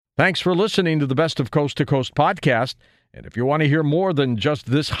Thanks for listening to the Best of Coast to Coast podcast. And if you want to hear more than just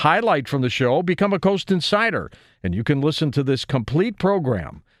this highlight from the show, become a Coast Insider, and you can listen to this complete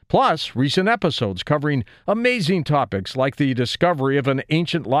program. Plus, recent episodes covering amazing topics like the discovery of an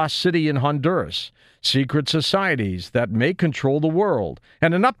ancient lost city in Honduras, secret societies that may control the world,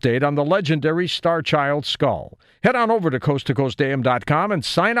 and an update on the legendary Star Child skull. Head on over to coasttocoastam.com and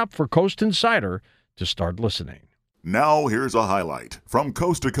sign up for Coast Insider to start listening. Now here's a highlight from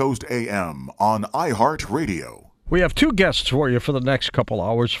Coast to Coast AM on iHeartRadio. We have two guests for you for the next couple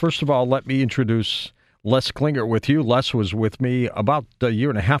hours. First of all, let me introduce Les Klinger with you. Les was with me about a year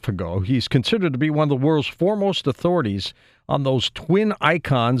and a half ago. He's considered to be one of the world's foremost authorities on those twin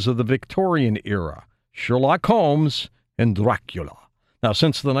icons of the Victorian era, Sherlock Holmes and Dracula. Now,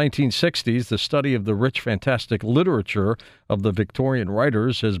 since the 1960s, the study of the rich, fantastic literature of the Victorian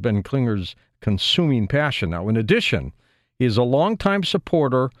writers has been Klinger's consuming passion. Now, in addition, he is a longtime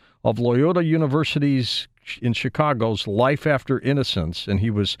supporter of Loyola University's in Chicago's Life After Innocence, and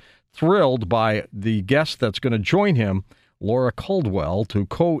he was thrilled by the guest that's going to join him, Laura Caldwell, to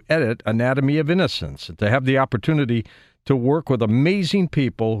co-edit Anatomy of Innocence, and to have the opportunity to work with amazing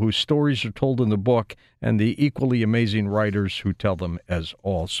people whose stories are told in the book and the equally amazing writers who tell them as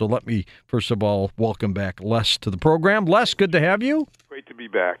all. So let me, first of all, welcome back Les to the program. Les, good to have you. Great to be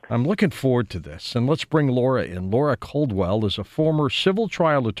back. I'm looking forward to this, and let's bring Laura in. Laura Caldwell is a former civil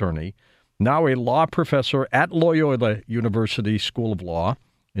trial attorney, now a law professor at Loyola University School of Law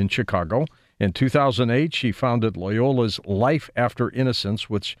in Chicago. In 2008, she founded Loyola's Life After Innocence,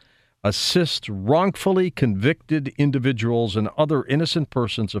 which assists wrongfully convicted individuals and other innocent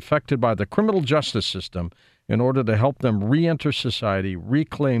persons affected by the criminal justice system in order to help them re-enter society,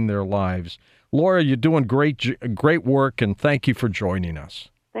 reclaim their lives. Laura, you're doing great work, and thank you for joining us.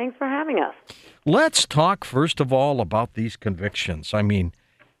 Thanks for having us. Let's talk, first of all, about these convictions. I mean,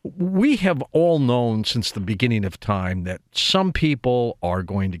 we have all known since the beginning of time that some people are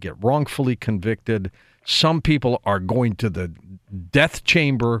going to get wrongfully convicted. Some people are going to the death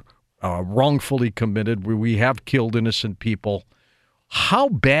chamber wrongfully committed, where we have killed innocent people. How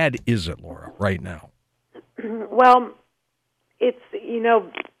bad is it, Laura, right now? Well, it's,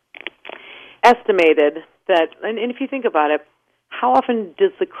 estimated that, and if you think about it, how often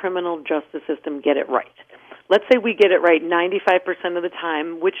does the criminal justice system get it right? Let's say we get it right 95% of the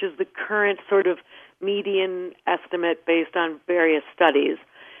time, which is the current sort of median estimate based on various studies.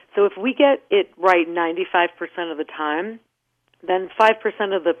 So if we get it right 95% of the time, then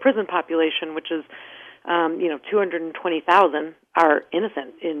 5% of the prison population, which is, 220,000, are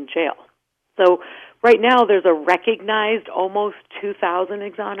innocent in jail. So right now there's a recognized almost 2,000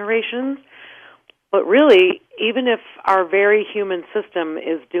 exonerations. But really, even if our very human system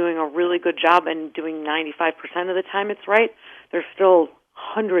is doing a really good job and doing 95% of the time it's right, there's still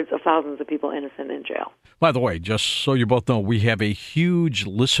hundreds of thousands of people innocent in jail. By the way, just so you both know, we have a huge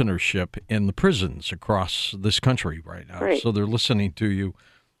listenership in the prisons across this country right now. Great. So they're listening to you,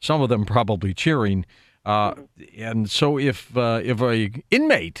 some of them probably cheering. And so if a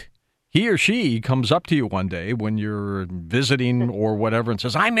inmate, he or she, comes up to you one day when you're visiting or whatever and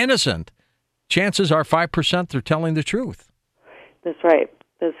says, "I'm innocent," chances are 5% they're telling the truth. That's right.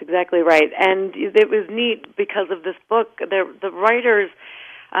 That's exactly right. And it was neat because of this book. The writers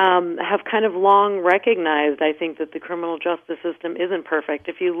have kind of long recognized, I think, that the criminal justice system isn't perfect.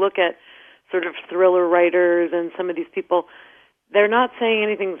 If you look at sort of thriller writers and some of these people, they're not saying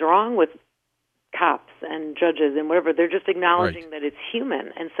anything's wrong with cops and judges and whatever. They're just acknowledging that it's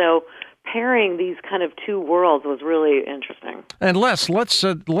human. And so pairing these kind of two worlds was really interesting. And Les,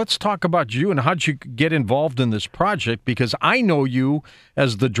 let's talk about you and how'd you get involved in this project, because I know you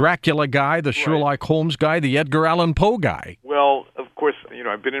as the Dracula guy, the Sherlock Holmes guy, the Edgar Allan Poe guy. Well, of course,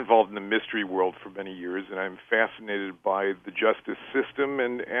 I've been involved in the mystery world for many years, and I'm fascinated by the justice system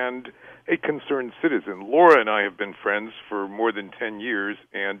and a concerned citizen. Laura and I have been friends for more than 10 years,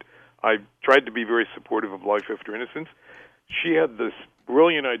 and I've tried to be very supportive of Life After Innocence. She had this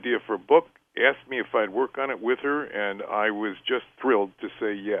brilliant idea for a book, asked me if I'd work on it with her, and I was just thrilled to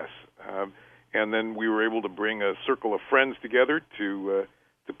say yes. And then we were able to bring a circle of friends together to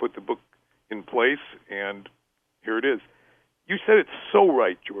put the book in place, and here it is. You said it so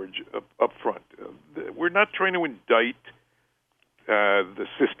right, George, up front. We're not trying to indict the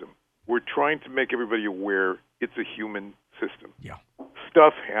system. We're trying to make everybody aware it's a human system. Yeah.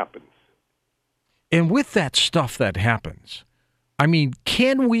 Stuff happens. And with that stuff that happens, I mean,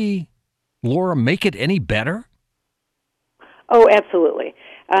 can we, Laura, make it any better? Oh, absolutely.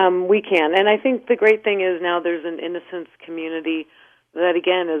 We can. And I think the great thing is now there's an innocence community that,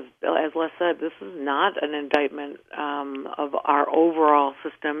 again, as Les said, this is not an indictment of our overall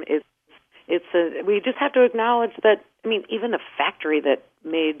system. We just have to acknowledge that, I mean, even a factory that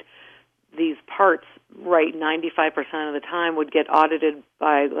made these parts right 95% of the time would get audited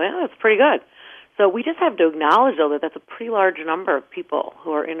by, well, that's pretty good. So we just have to acknowledge, though, that that's a pretty large number of people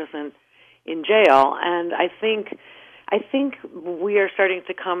who are innocent in jail. And I think we are starting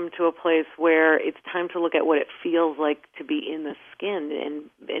to come to a place where it's time to look at what it feels like to be in the skin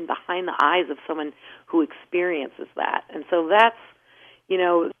and behind the eyes of someone who experiences that. And so that's,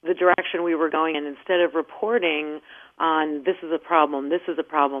 the direction we were going in, instead of reporting on this is a problem, this is a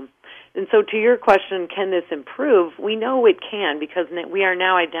problem. And so to your question, can this improve? We know it can, because we are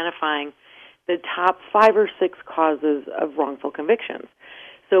now identifying the top 5 or 6 causes of wrongful convictions.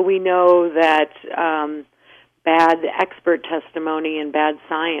 So we know that bad expert testimony and bad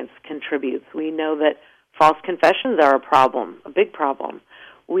science contributes. We know that false confessions are a problem, a big problem.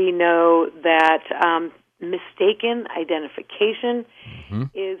 We know that mistaken identification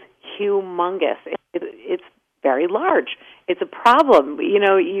is humongous. It's very large. It's a problem. You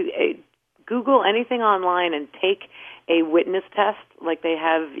Google anything online and take a witness test, like they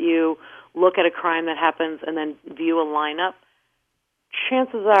have you look at a crime that happens and then view a lineup.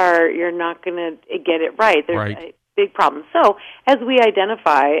 Chances are you're not going to get it right. There's a big problem. So as we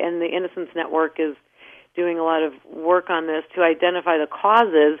identify, and the Innocence Network is doing a lot of work on this to identify the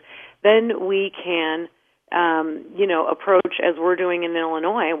causes, then we can, approach, as we're doing in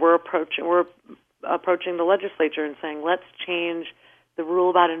Illinois, we're approaching the legislature and saying, let's change the rule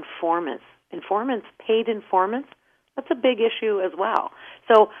about informants. Paid informants, that's a big issue as well.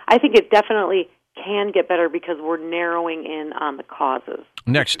 So I think it definitely can get better because we're narrowing in on the causes.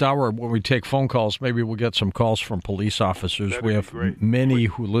 Next hour, when we take phone calls, maybe we'll get some calls from police officers. That'd we have great. many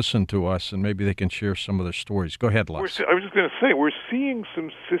who listen to us, and maybe they can share some of their stories. Go ahead, Les. I was just going to say, we're seeing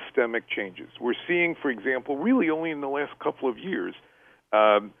some systemic changes. We're seeing, for example, really only in the last couple of years,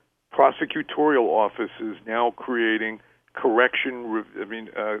 prosecutorial offices now creating conviction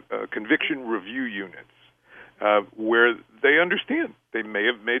review units, where they understand they may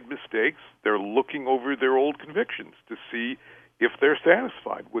have made mistakes. They're looking over their old convictions to see if they're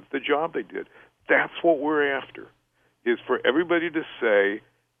satisfied with the job they did. That's what we're after, is for everybody to say,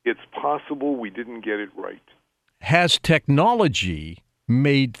 it's possible we didn't get it right. Has technology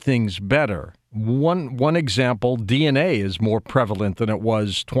made things better? One example, DNA is more prevalent than it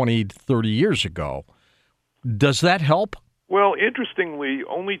was 20, 30 years ago. Does that help? Well, interestingly,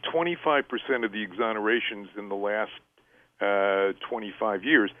 only 25% of the exonerations in the last 25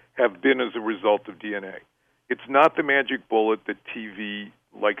 years have been as a result of DNA. It's not the magic bullet that TV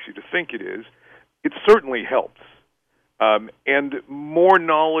likes you to think it is. It certainly helps. And more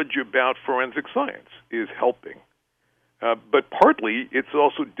knowledge about forensic science is helping. But partly, it's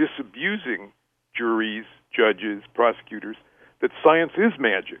also disabusing juries, judges, prosecutors, that science is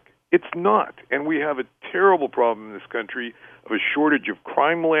magic. It's not. And we have a terrible problem in this country of a shortage of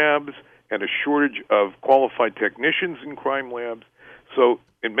crime labs and a shortage of qualified technicians in crime labs. So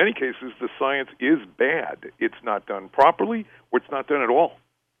in many cases, the science is bad. It's not done properly, or it's not done at all.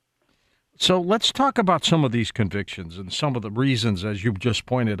 So let's talk about some of these convictions and some of the reasons, as you just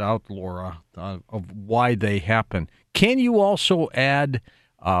pointed out, Laura, of why they happen. Can you also add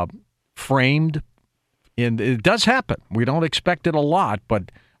framed? And it does happen. We don't expect it a lot,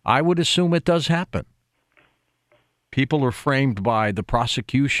 but I would assume it does happen. People are framed by the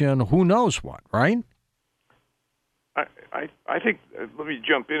prosecution, who knows what, right? I think, let me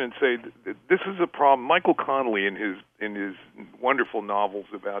jump in and say that this is a problem. Michael Connelly, in his wonderful novels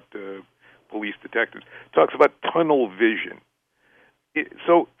about police detectives, talks about tunnel vision.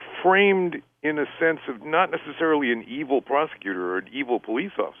 So framed in a sense of not necessarily an evil prosecutor or an evil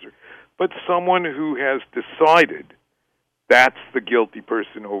police officer, but someone who has decided that's the guilty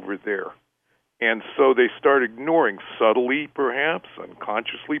person over there. And so they start ignoring, subtly perhaps,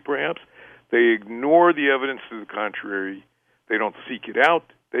 unconsciously perhaps, they ignore the evidence to the contrary. They don't seek it out.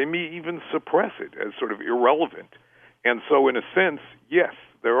 They may even suppress it as sort of irrelevant. And so in a sense, yes,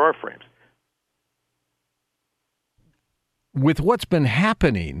 there are frames. With what's been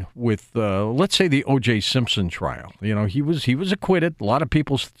happening with, let's say, the O.J. Simpson trial, he was acquitted. A lot of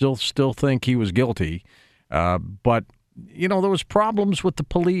people still think he was guilty, but there was problems with the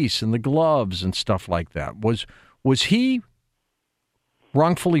police and the gloves and stuff like that. Was he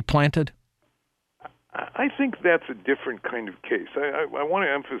wrongfully planted? I think that's a different kind of case. I want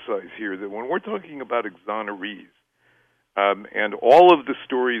to emphasize here that when we're talking about exonerees, and all of the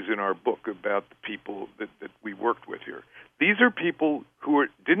stories in our book about the people that we worked with here, these are people who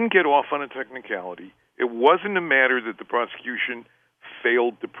didn't get off on a technicality. It wasn't a matter that the prosecution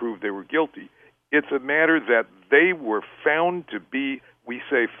failed to prove they were guilty. It's a matter that they were found to be, we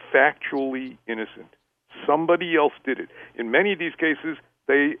say, factually innocent. Somebody else did it. In many of these cases,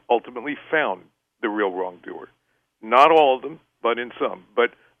 they ultimately found the real wrongdoer. Not all of them, but in some.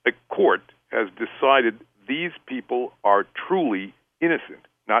 But a court has decided these people are truly innocent,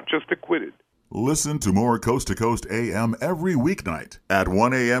 not just acquitted. Listen to more Coast to Coast AM every weeknight at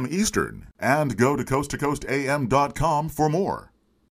 1 a.m. Eastern, and go to coasttocoastam.com for more.